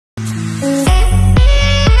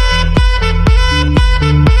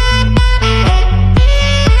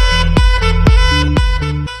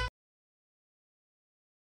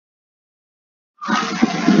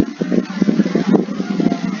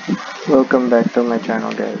Welcome back to my channel,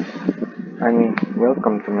 guys.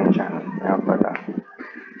 Welcome to my channel. Kaya pala.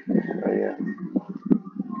 So, yeah.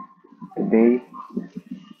 Today,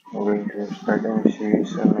 we're going to start a new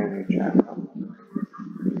series on my new channel.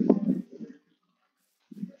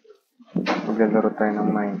 Maglalaro tayo ng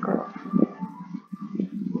Minecraft.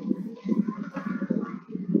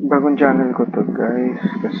 Bagong channel ko to, guys.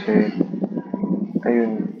 Kasi,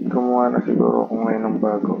 ayun, gumawa na siguro ako ngayon ng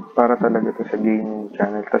bago. Para talaga to sa gaming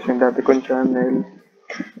channel. Tapos yung dati kong channel,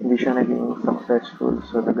 hindi siya naging successful.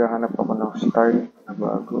 So, naghahanap ako ng start na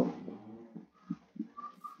bago.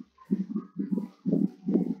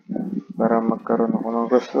 Para magkaroon ako ng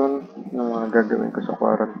rason ng mga gagawin ko sa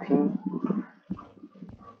quarantine.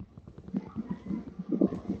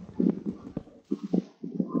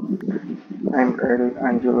 I'm Earl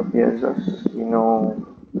Angelo Piezas. You know,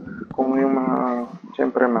 kung yung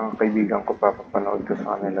siyempre mga kaibigan ko papapanood ko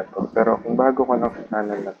sa kanila to. Pero kung bago ka lang sa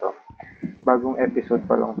channel na to, bagong episode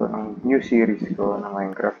pa lang to ng new series ko na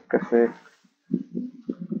Minecraft. Kasi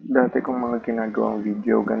dati kong mga ginagawang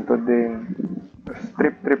video, ganito din.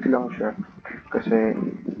 Trip lang siya. Kasi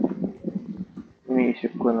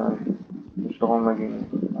iniisip ko na gusto kong maging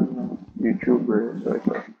YouTuber. So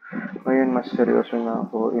ito. Ngayon mas seryoso na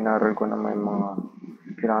ako. Inaral ko na may mga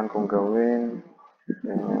kailangan kong gawin.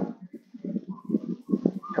 Ganyan.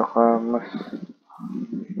 Tsaka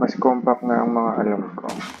mas compact na ang mga alam ko.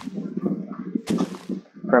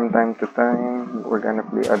 From time to time, we're gonna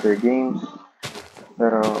play other games.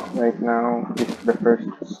 Pero right now, this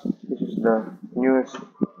is the newest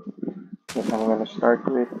that I'm gonna start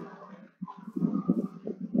with.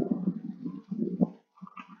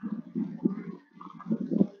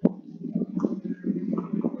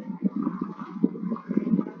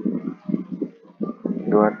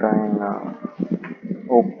 Gawa tayo ng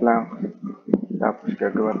oak plank. Tapos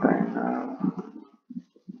gagawa tayo ng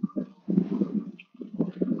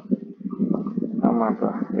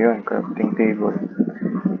yun, crafting table.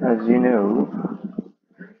 As you know,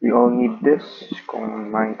 we all need this kung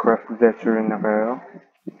Minecraft veteran na kayo.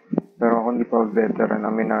 Pero kung di pa veteran,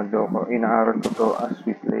 aminado ako. Inaaral ko to as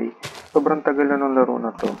we play. Sobrang tagal na ng laro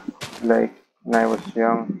na to. Like, when I was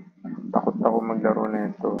young, takot ako maglaro na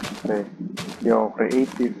ito. Kasi di ako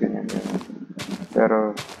creative, ganyan.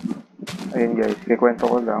 Pero, ayun guys, kikwento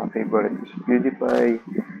ko lang, favorite ko si PewDiePie,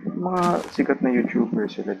 mga sikat na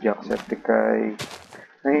YouTubers sila, Jacksepticeye,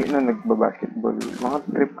 na nagbabasketball, mga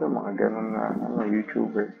trip ko, mga ganun na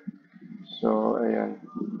YouTuber. So, ayun.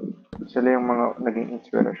 Sila yung mga naging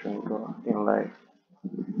inspiration ko in life.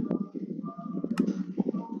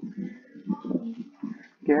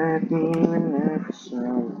 Get me whenever so.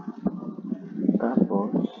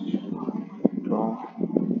 Tapos,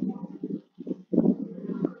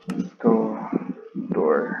 ito,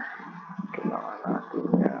 door. Kailangan natin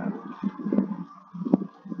yan.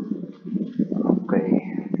 Okay.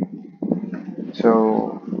 So,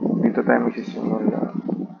 dito tayo magsisimula.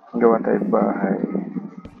 Gawa tayo bahay.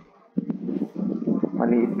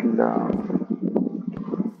 Maliit lang.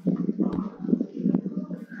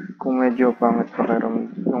 Kung medyo pangit pakiram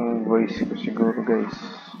yung voice ko siguro guys,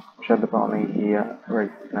 masyado pa ako nahihiya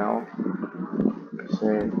right now.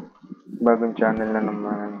 Kasi bagong channel na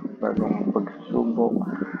naman, bagong pagsusubok,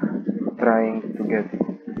 trying to get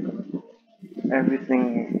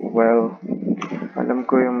everything well. Alam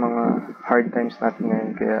ko yung mga hard times natin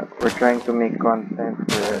ngayon, kaya we're trying to make content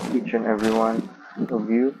for each and every one of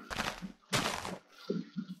you.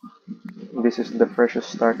 This is the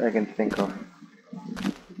freshest start I can think of.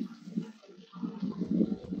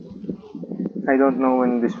 I don't know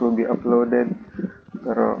when this will be uploaded,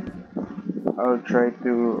 pero I'll try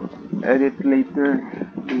to edit later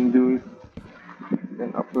and do it,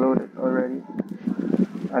 then upload it already.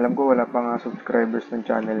 Alam ko wala pa nga subscribers ng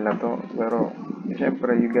channel na to, pero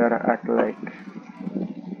syempre you gotta act like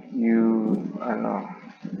you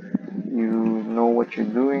know what you're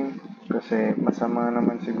doing, kasi masama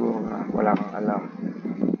naman siguro na wala kang alam.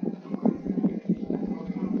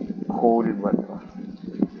 Cold ba to?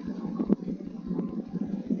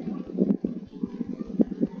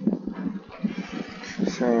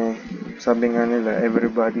 Kasi sabi nga nila,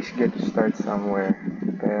 everybody's get to start somewhere.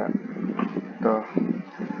 Kaya ito,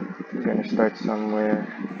 we're gonna start somewhere.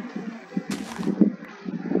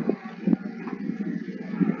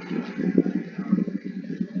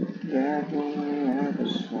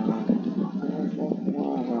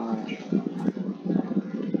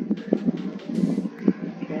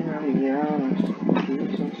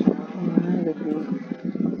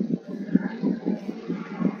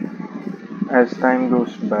 As time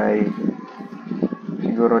goes by,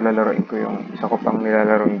 siguro lalaroin ko yung isa ko pang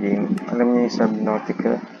nilalarong game. Alam niyo yung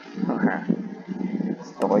Subnautica?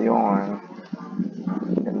 ko yun.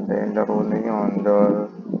 Ganda yung laro na yun, dol.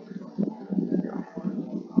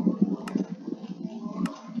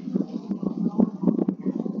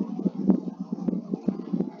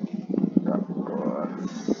 Tapos,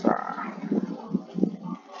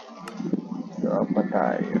 gawa pa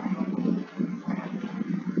tayo.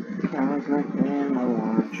 I was like, man, I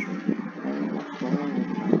want you.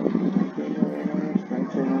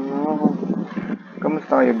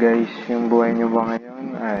 Kamusta kayo guys? Yung buhay nyo ba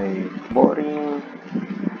ngayon ay boring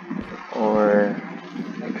or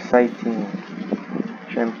exciting?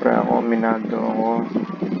 Siyempre ako, minado ako.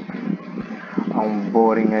 Ang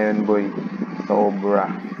boring ngayon boy. Sobra.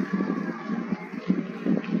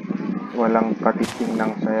 Walang katiting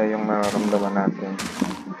ng saya yung nararamdaman natin.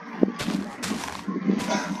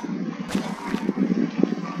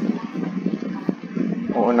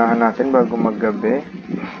 Uunahan natin bago maggabi.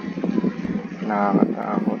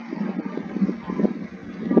 Nakakatakot.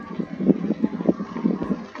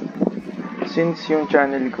 Since yung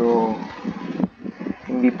channel ko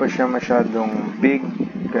hindi pa siya masyadong big,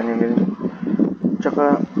 ganyan.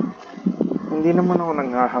 Tsaka hindi naman ako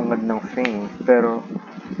naghahangad ng fame, pero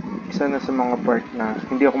isa na sa mga part na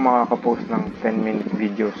hindi ako makakapost ng 10-minute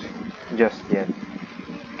videos just yet.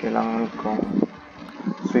 Kailangan kong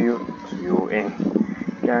suyuin.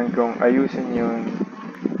 Kailangan kong ayusin yun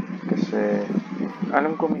kasi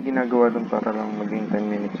alam ko may ginagawa dun para lang maging 10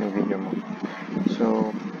 minutes yung video mo.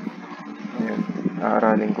 So, yun.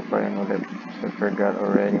 Aaralin ko pa yun ulit. So, I forgot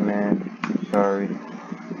already, man. Sorry.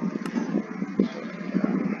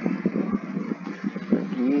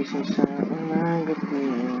 Pagising sa umaga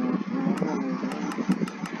din.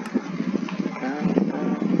 Kanta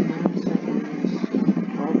sa isip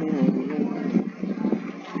mo binigay.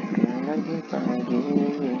 Kaya naging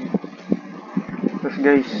pag-ibig. Tapos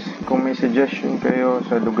guys, kung may suggestion kayo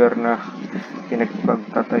sa lugar na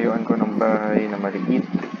pinagpagtatayuan ko ng bahay na maliit,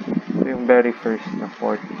 ito yung very first na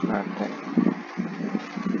fort natin.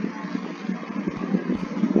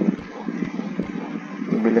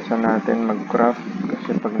 Bilisan natin mag-craft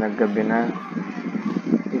kasi pag naggabi na,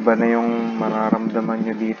 iba na yung mararamdaman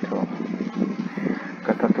nyo dito.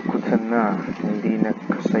 Katatakutan na, hindi na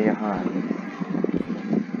kasayahan.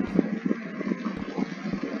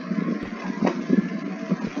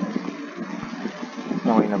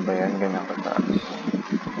 Okay na ba yan? Ganyan kataas.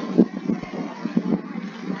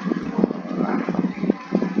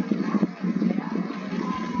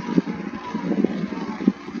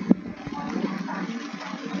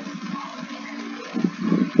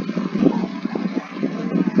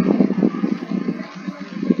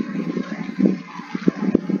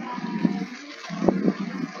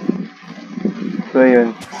 So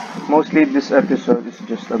yun, mostly this episode is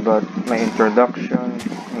just about my introduction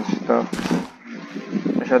and stuff.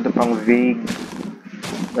 Masyado pang vague,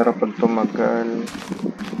 pero pag tumagal,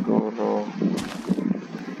 siguro,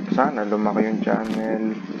 sana lumaki yung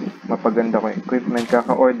channel, mapaganda ko yung equipment,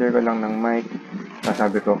 kaka-order ko lang ng mic,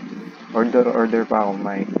 sabi ko, order pa ako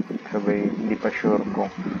mic, sabay, hindi pa sure kung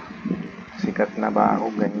sikat na ba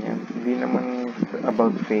ako, ganyan. Hindi naman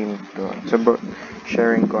about fame to, it's about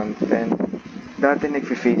sharing content. Dati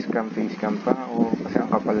nag-facecam pa ako kasi ang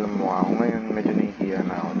kapal ng mukha ko. Ngayon medyo nahihiya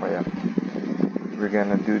na ako kaya we're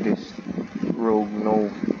gonna do this rogue no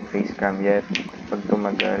facecam yet. Pag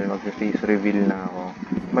tumagal, mag-face reveal na ako.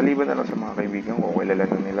 Maliban na lang sa mga kaibigan ko, kilala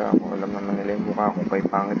na nila ako. Alam naman nila yung mukha ko, kay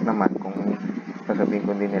pangit naman kung sasabihin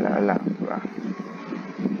ko hindi nila alam, diba?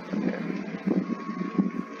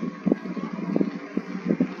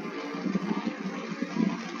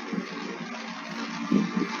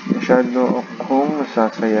 Masyado akong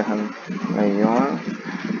nasasayahan ngayon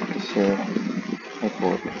kasi may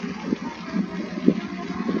puto.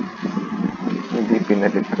 Hindi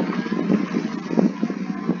pinalit ko.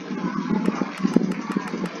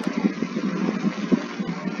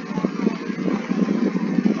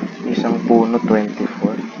 Isang puno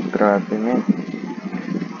 24. Grabe na.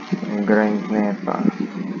 Yung grind na ito.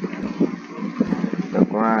 The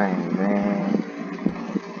grind, man.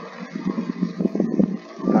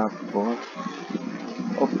 Tapos,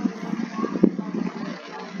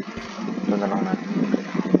 ito na lang natin.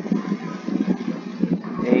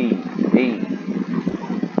 Hey.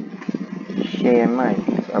 Shemai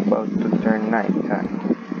is about to turn night, ha?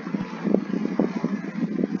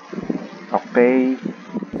 Okay,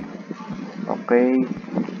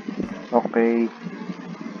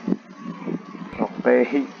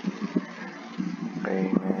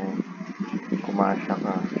 man. Kumasya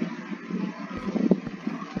ka.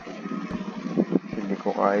 Hindi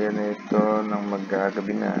ko kaya na ito nang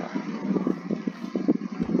maggagabi na.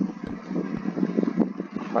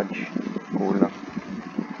 Fudge. Kulang.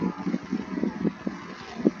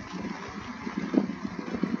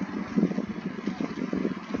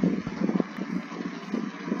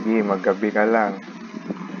 magabi ka lang.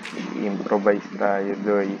 Improvise tayo,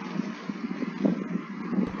 doy.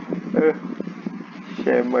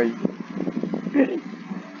 Shemay.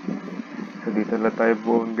 So, dito na tayo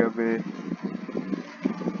buong gabi.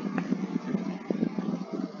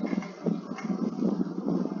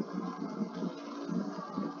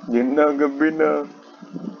 Yun na, gabi na.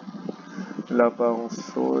 Wala pa akong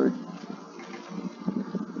sword.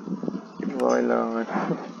 Hindi mo kailangan.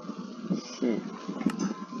 Shit.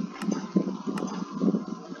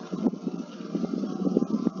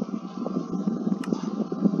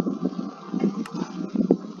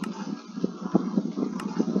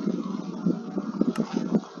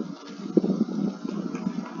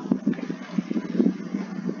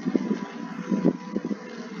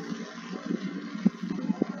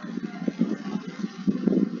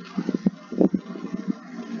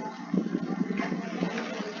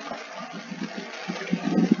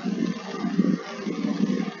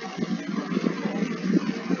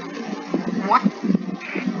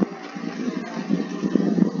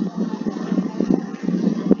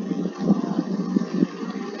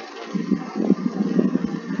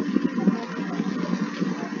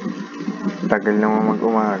 Tagal naman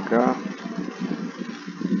mag-umaga.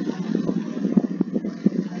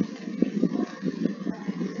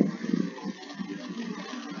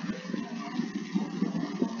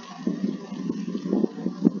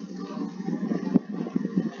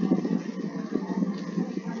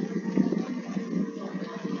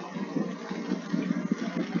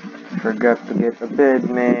 Forgot to get a bed,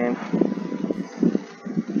 man.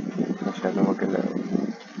 Masyado magalaw.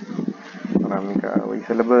 Maraming kaaway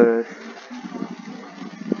sa labas.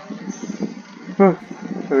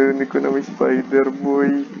 Narinig ko na may spider,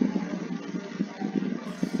 boy.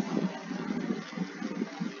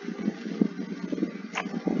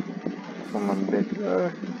 Sumambet.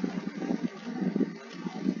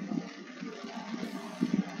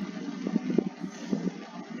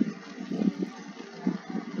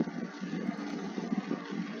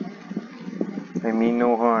 I mean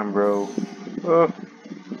no harm, bro.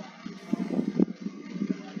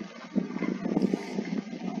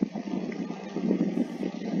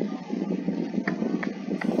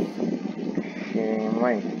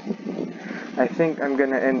 I think I'm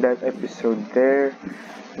gonna end that episode there.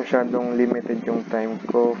 Masyadong limited yung time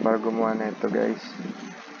ko para gumawa na ito, guys.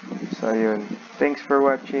 So, yun. Thanks for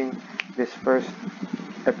watching this first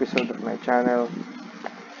episode of my channel.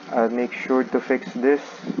 I'll make sure to fix this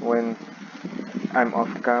when I'm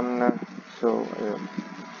off cam na. So,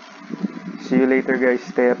 see you later, guys.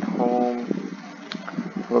 Stay at home.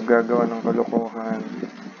 Huwag gagawa ng kalokohan.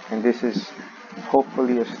 And this is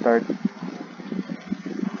hopefully a start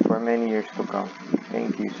for many years to come.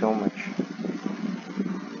 Thank you so much.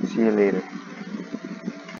 See you later.